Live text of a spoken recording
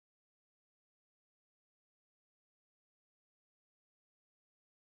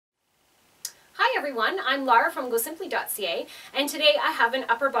everyone, I'm Laura from gosimpli.ca, and today I have an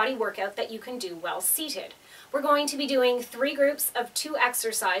upper body workout that you can do while seated. We're going to be doing 3 groups of 2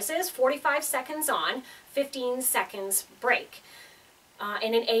 exercises, 45 seconds on, 15 seconds break,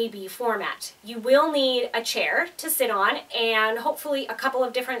 in an A-B format. You will need a chair to sit on and hopefully a couple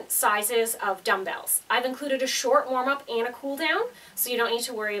of different sizes of dumbbells. I've included a short warm-up and a cool down, so you don't need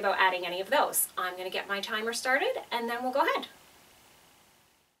to worry about adding any of those. I'm going to get my timer started and then we'll go ahead.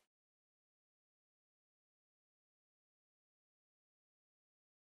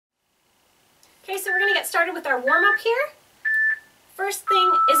 Okay, so we're going to get started with our warm-up here. First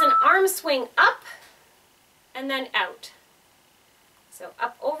thing is an arm swing up and then out. So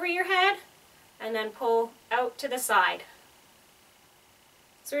up over your head and then pull out to the side.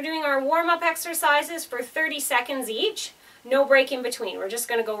 So we're doing our warm-up exercises for 30 seconds each. No break in between. We're just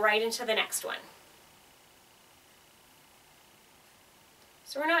going to go right into the next one.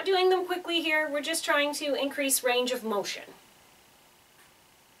 So we're not doing them quickly here. We're just trying to increase range of motion.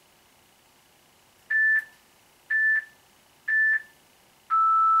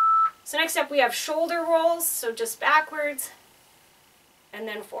 So next up we have shoulder rolls, so just backwards and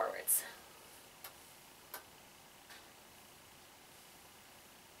then forwards.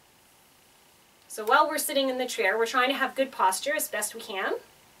 So while we're sitting in the chair, we're trying to have good posture as best we can.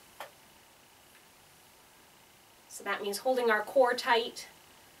 So that means holding our core tight,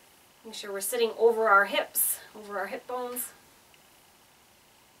 making sure we're sitting over our hips, over our hip bones.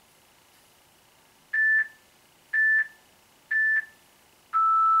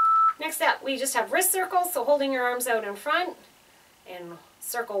 Next up, we just have wrist circles, so holding your arms out in front and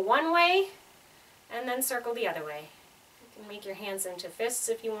circle one way and then circle the other way. You can make your hands into fists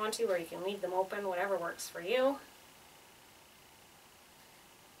if you want to, or you can leave them open, whatever works for you.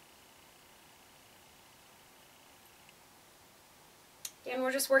 Again,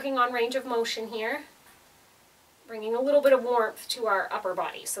 we're just working on range of motion here, bringing a little bit of warmth to our upper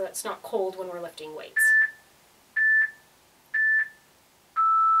body so it's not cold when we're lifting weights.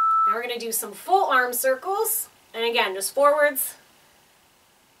 Now we're going to do some full arm circles, and again, just forwards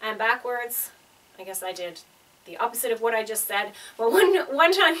and backwards. I guess I did the opposite of what I just said, but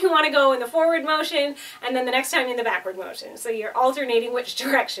one time you want to go in the forward motion, and then the next time in the backward motion. So you're alternating which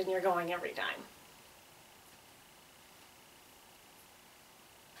direction you're going every time.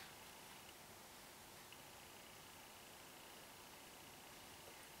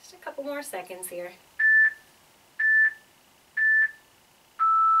 Just a couple more seconds here.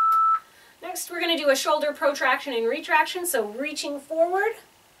 Next, we're going to do a shoulder protraction and retraction, so reaching forward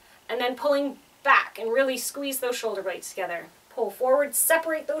and then pulling back and really squeeze those shoulder blades together. Pull forward,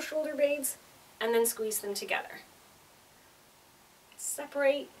 separate those shoulder blades, and then squeeze them together.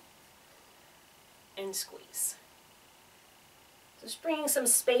 Separate and squeeze. Just bringing some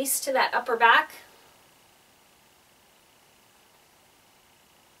space to that upper back.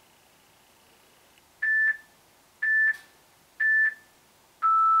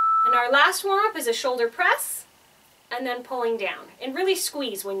 And our last warm-up is a shoulder press and then pulling down. And really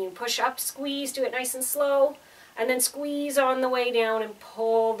squeeze when you push up, squeeze, do it nice and slow, and then squeeze on the way down and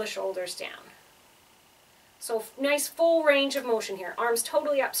pull the shoulders down. So nice full range of motion here. Arms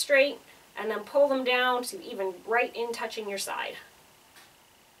totally up straight and then pull them down to even right in touching your side.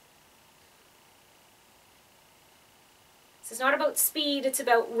 This is not about speed, it's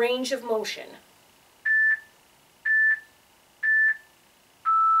about range of motion.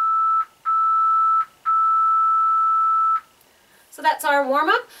 So that's our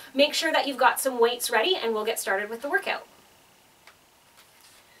warm-up. Make sure that you've got some weights ready and we'll get started with the workout.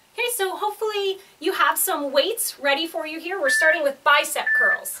 Okay, so hopefully you have some weights ready for you here. We're starting with bicep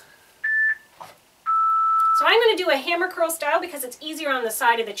curls. So I'm going to do a hammer curl style because it's easier on the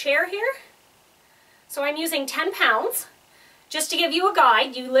side of the chair here. So I'm using 10 pounds. Just to give you a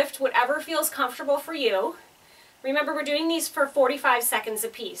guide, you lift whatever feels comfortable for you. Remember, we're doing these for 45 seconds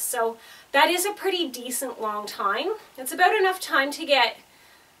apiece, so that is a pretty decent long time. It's about enough time to get,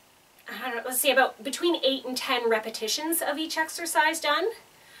 I don't know, let's see, about between 8 and 10 repetitions of each exercise done.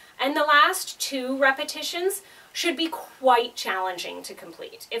 And the last 2 repetitions should be quite challenging to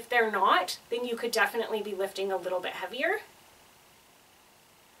complete. If they're not, then you could definitely be lifting a little bit heavier.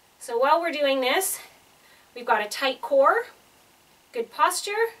 So while we're doing this, we've got a tight core, good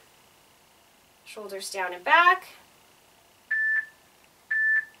posture, shoulders down and back.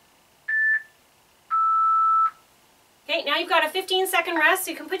 Okay, now you've got a 15-second rest,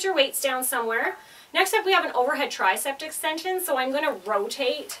 so you can put your weights down somewhere. Next up we have an overhead tricep extension, so I'm going to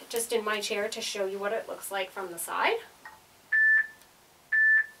rotate just in my chair to show you what it looks like from the side.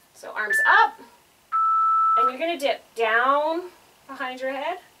 So arms up, and you're going to dip down behind your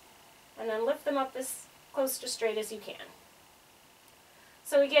head and then lift them up as close to straight as you can.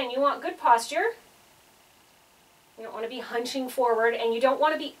 So again, you want good posture. You don't want to be hunching forward, and you don't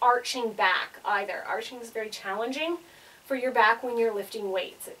want to be arching back either. Arching is very challenging for your back when you're lifting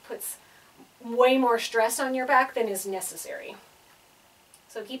weights. It puts way more stress on your back than is necessary.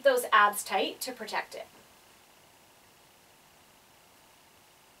 So keep those abs tight to protect it.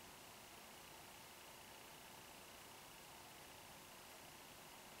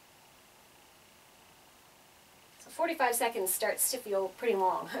 So 45 seconds starts to feel pretty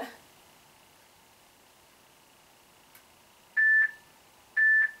long.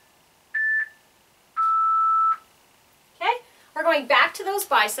 We're going back to those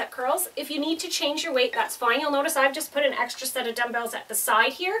bicep curls. If you need to change your weight, that's fine. You'll notice I've just put an extra set of dumbbells at the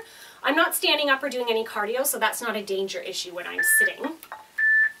side here. I'm not standing up or doing any cardio, so that's not a danger issue when I'm sitting.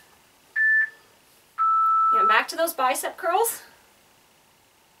 And back to those bicep curls.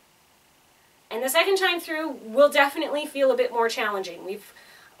 And the second time through will definitely feel a bit more challenging. We've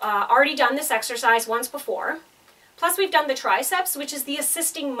already done this exercise once before. Plus we've done the triceps, which is the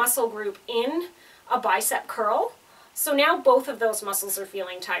assisting muscle group in a bicep curl. So now both of those muscles are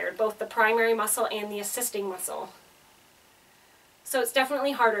feeling tired, both the primary muscle and the assisting muscle. So it's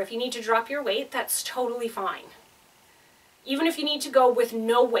definitely harder. If you need to drop your weight, that's totally fine. Even if you need to go with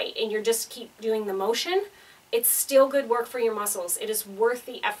no weight and you're just keep doing the motion, it's still good work for your muscles. It is worth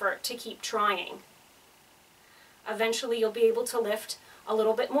the effort to keep trying. Eventually you'll be able to lift a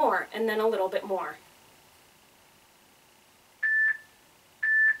little bit more and then a little bit more.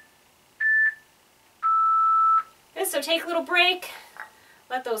 Okay, so take a little break,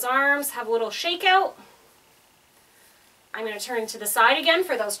 let those arms have a little shake out. I'm going to turn to the side again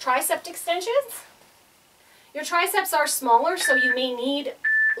for those tricep extensions. Your triceps are smaller, so you may need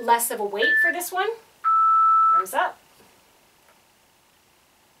less of a weight for this one. Arms up.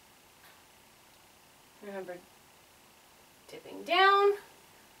 Remember, dipping down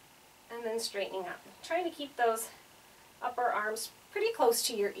and then straightening up. Trying to keep those upper arms pretty close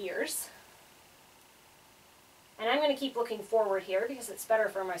to your ears. And I'm going to keep looking forward here because it's better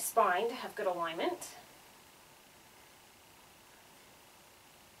for my spine to have good alignment.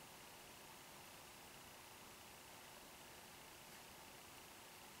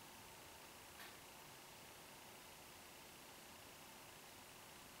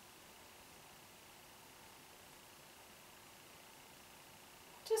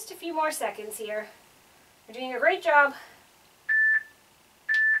 Just a few more seconds here. You're doing a great job.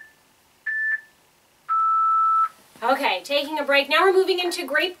 Okay, taking a break. Now we're moving into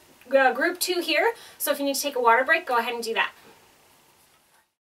group 2 here. So if you need to take a water break, go ahead and do that.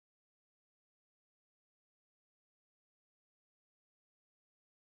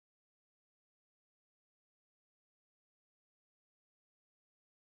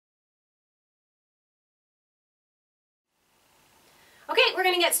 Okay, we're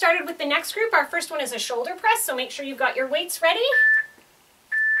going to get started with the next group. Our first one is a shoulder press, so make sure you've got your weights ready.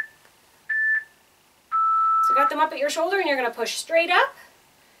 So you got them up at your shoulder and you're going to push straight up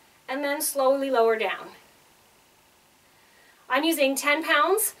and then slowly lower down. I'm using 10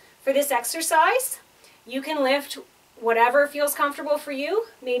 pounds for this exercise. You can lift whatever feels comfortable for you.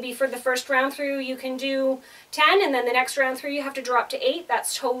 Maybe for the first round through you can do 10 and then the next round through you have to drop to 8.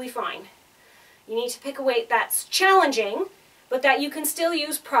 That's totally fine. You need to pick a weight that's challenging, but that you can still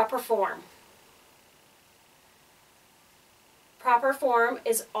use proper form. Proper form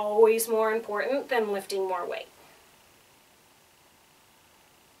is always more important than lifting more weight.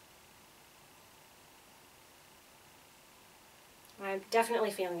 I'm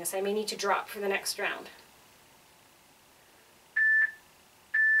definitely feeling this. I may need to drop for the next round.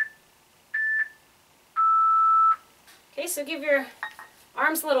 Okay, so give your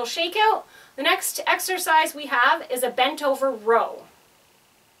arms a little shake out. The next exercise we have is a bent over row.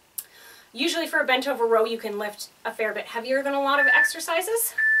 Usually for a bent over row you can lift a fair bit heavier than a lot of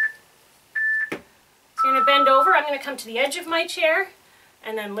exercises. So you're going to bend over. I'm going to come to the edge of my chair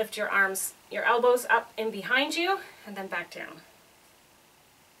and then lift your arms, your elbows up and behind you and then back down.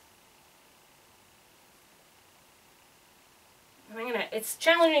 And it's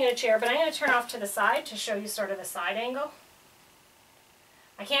challenging in a chair, but I'm going to turn off to the side to show you sort of a side angle.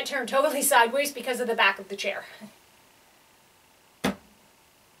 I can't turn totally sideways because of the back of the chair.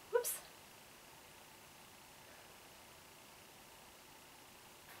 Whoops.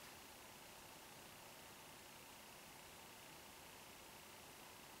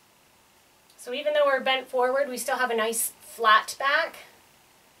 So even though we're bent forward, we still have a nice flat back.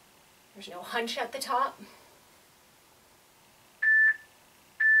 There's no hunch at the top.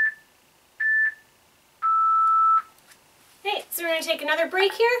 So we're going to take another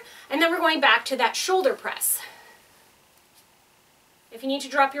break here, and then we're going back to that shoulder press. If you need to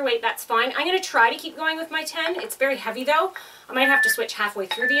drop your weight, that's fine. I'm going to try to keep going with my 10. It's very heavy though. I might have to switch halfway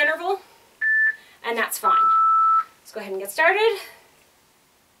through the interval, and that's fine. Let's go ahead and get started.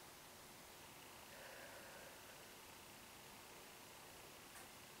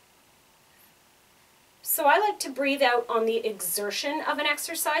 So I like to breathe out on the exertion of an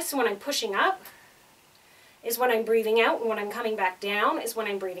exercise. So when I'm pushing up is when I'm breathing out, and when I'm coming back down is when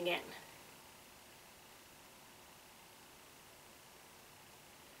I'm breathing in.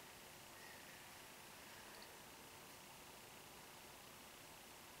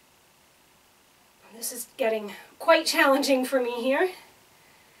 This is getting quite challenging for me here.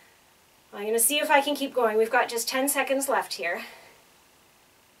 I'm going to see if I can keep going. We've got just 10 seconds left here.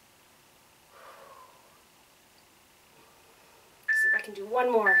 See if I can do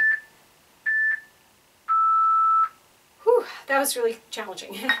one more. Whew, that was really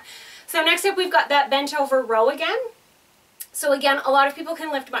challenging. So next up we've got that bent over row again. So again, a lot of people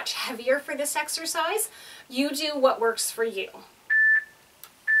can lift much heavier for this exercise. You do what works for you. I'm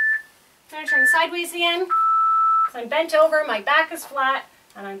going to turn sideways again. So I'm bent over, my back is flat,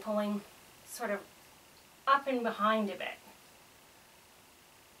 and I'm pulling sort of up and behind a bit.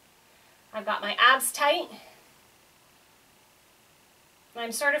 I've got my abs tight. And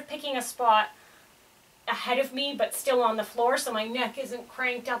I'm sort of picking a spot ahead of me, but still on the floor, so my neck isn't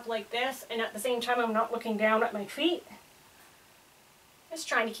cranked up like this, and at the same time I'm not looking down at my feet. Just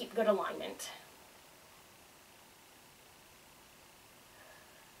trying to keep good alignment.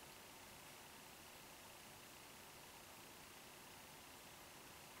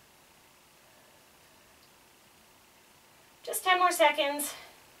 Just 10 more seconds.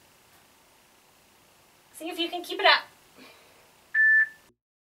 See if you can keep it up.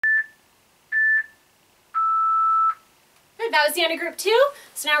 Good, that was the end of group 2.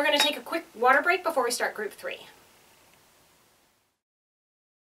 So now we're going to take a quick water break before we start group 3.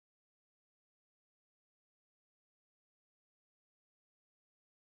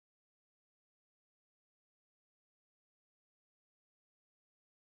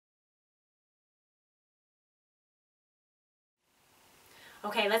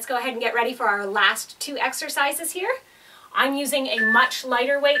 Okay, let's go ahead and get ready for our last 2 exercises here. I'm using a much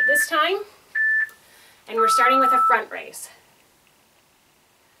lighter weight this time, and we're starting with a front raise.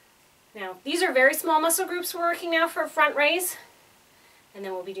 Now, these are very small muscle groups we're working now for a front raise, and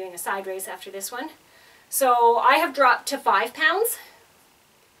then we'll be doing a side raise after this one. So I have dropped to 5 pounds.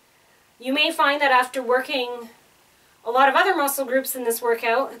 You may find that after working a lot of other muscle groups in this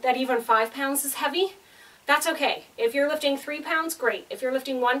workout, that even 5 pounds is heavy. That's okay. If you're lifting 3 pounds, great. If you're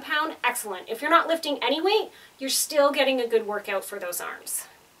lifting 1 pound, excellent. If you're not lifting any weight, you're still getting a good workout for those arms.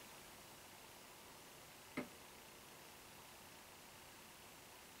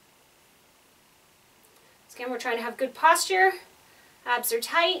 So again, we're trying to have good posture. Abs are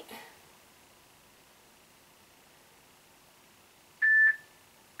tight.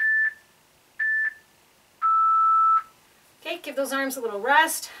 Okay, give those arms a little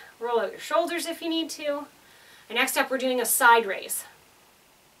rest. Roll out your shoulders if you need to. And next up, we're doing a side raise.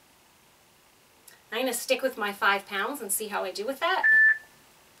 I'm going to stick with my 5 pounds and see how I do with that.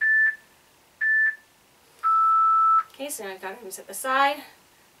 Okay, so now I've got arms at the side.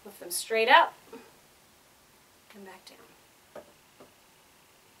 Lift them straight up. And back down.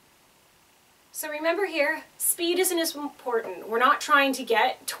 So remember here, speed isn't as important. We're not trying to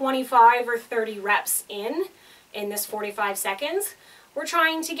get 25 or 30 reps in this 45 seconds. We're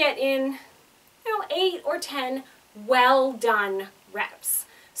trying to get in, 8 or 10 well done reps.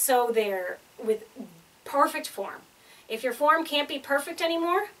 So they're with perfect form. If your form can't be perfect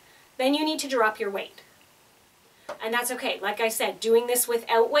anymore, then you need to drop your weight. And that's okay. Like I said, doing this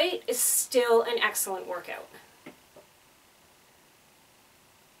without weight is still an excellent workout.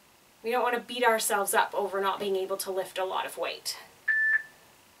 We don't want to beat ourselves up over not being able to lift a lot of weight.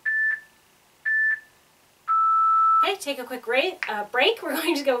 Okay, take a quick break. We're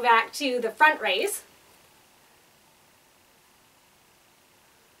going to go back to the front raise.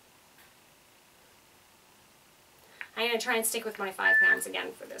 I'm going to try and stick with my 5 pounds again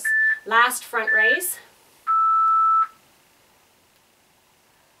for this last front raise.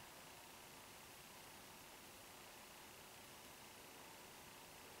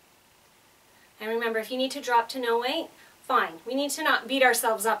 And remember, if you need to drop to no weight, fine. We need to not beat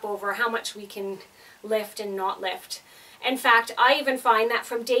ourselves up over how much we can lift and not lift. In fact, I even find that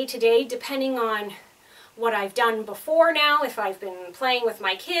from day to day, depending on what I've done before now, if I've been playing with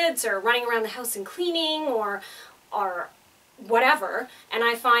my kids or running around the house and cleaning or whatever, and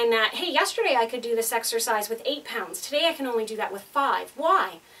I find that, hey, yesterday I could do this exercise with 8 pounds. Today I can only do that with 5.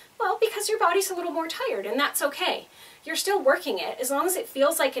 Why? Well, because your body's a little more tired, and that's okay. You're still working it. As long as it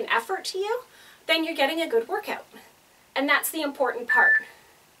feels like an effort to you, then you're getting a good workout. And that's the important part.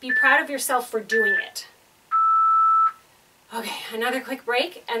 Be proud of yourself for doing it. Okay, another quick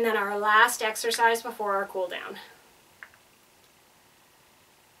break, and then our last exercise before our cool down.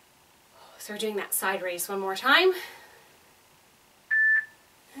 So we're doing that side raise one more time.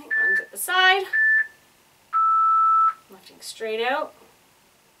 Okay, arms at the side. Lifting straight out.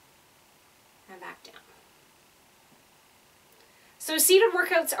 And back down. So seated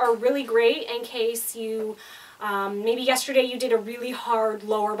workouts are really great in case you, maybe yesterday you did a really hard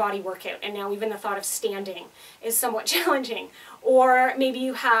lower body workout and now even the thought of standing is somewhat challenging. Or maybe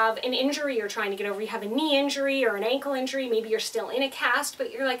you have an injury you're trying to get over. You have a knee injury or an ankle injury. Maybe you're still in a cast,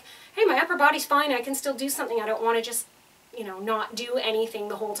 but you're like, hey, my upper body's fine. I can still do something. I don't want to just, you know, not do anything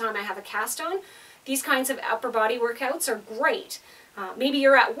the whole time I have a cast on. These kinds of upper body workouts are great. Maybe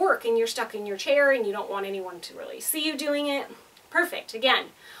you're at work and you're stuck in your chair and you don't want anyone to really see you doing it. Perfect. Again,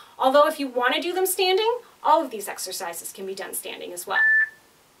 although if you want to do them standing, all of these exercises can be done standing as well.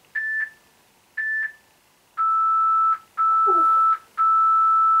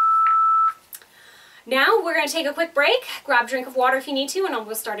 Now we're going to take a quick break, grab a drink of water if you need to, and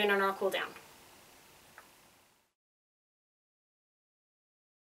we'll start in on our cool down.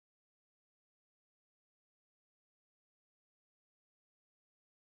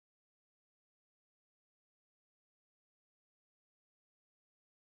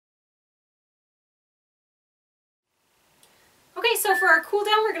 Okay, so for our cool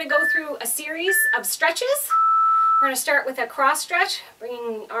down, we're going to go through a series of stretches. We're going to start with a cross stretch,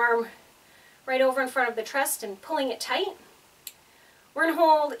 bringing the arm right over in front of the chest and pulling it tight. We're going to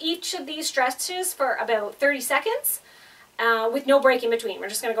hold each of these stretches for about 30 seconds with no break in between. We're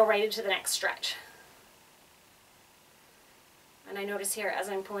just going to go right into the next stretch. And I notice here as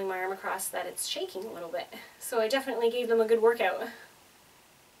I'm pulling my arm across that it's shaking a little bit. So I definitely gave them a good workout.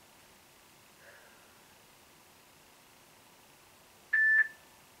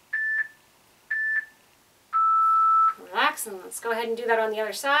 Relax, and let's go ahead and do that on the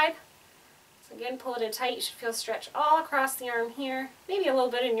other side. So again, pull it in tight. You should feel stretch all across the arm here, maybe a little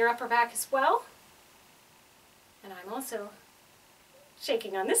bit in your upper back as well. And I'm also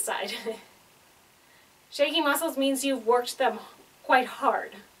shaking on this side. Shaking muscles means you've worked them quite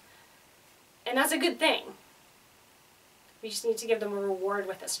hard, and that's a good thing. We just need to give them a reward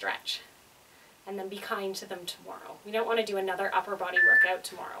with a stretch, and then be kind to them tomorrow. We don't want to do another upper body workout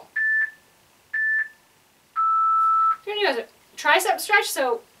tomorrow. We're going to do a tricep stretch,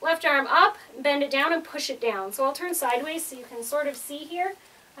 so left arm up, bend it down, and push it down. So I'll turn sideways so you can sort of see here.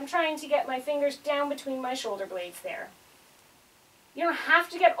 I'm trying to get my fingers down between my shoulder blades there. You don't have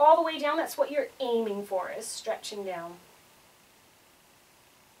to get all the way down. That's what you're aiming for, is stretching down.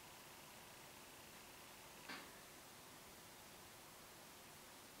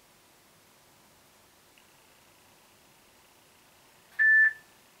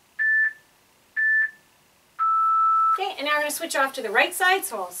 Okay, and now we're going to switch off to the right side,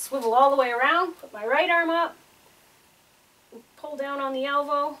 so I'll swivel all the way around, put my right arm up, pull down on the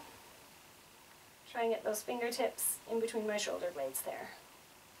elbow, try and get those fingertips in between my shoulder blades there.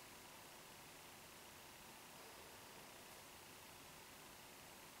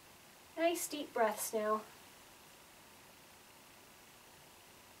 Nice deep breaths now.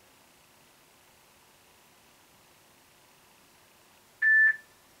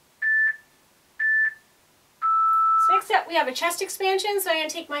 Next up, we have a chest expansion, so I'm going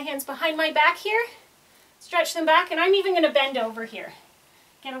to take my hands behind my back here, stretch them back, and I'm even going to bend over here.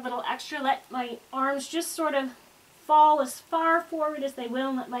 Get a little extra, let my arms just sort of fall as far forward as they will,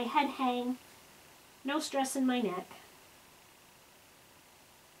 and let my head hang. No stress in my neck.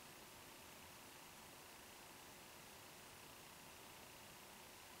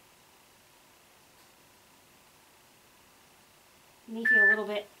 You may feel a little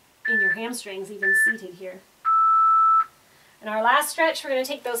bit in your hamstrings, even seated here. And our last stretch, we're going to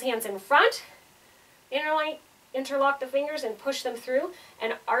take those hands in front, interlock the fingers and push them through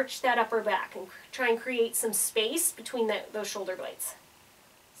and arch that upper back and try and create some space between those shoulder blades.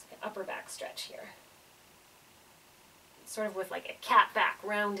 It's like an upper back stretch here. Sort of with like a cat back,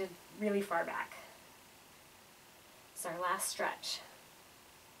 rounded really far back. It's our last stretch.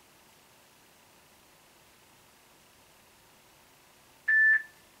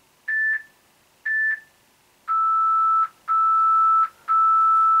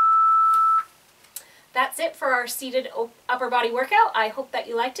 That's it for our seated upper body workout. I hope that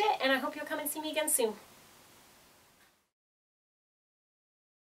you liked it, and I hope you'll come and see me again soon.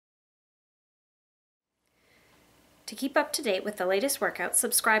 To keep up to date with the latest workouts,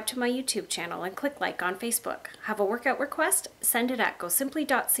 subscribe to my YouTube channel and click like on Facebook. Have a workout request? Send it at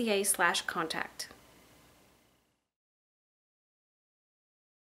gosimpli.ca/contact.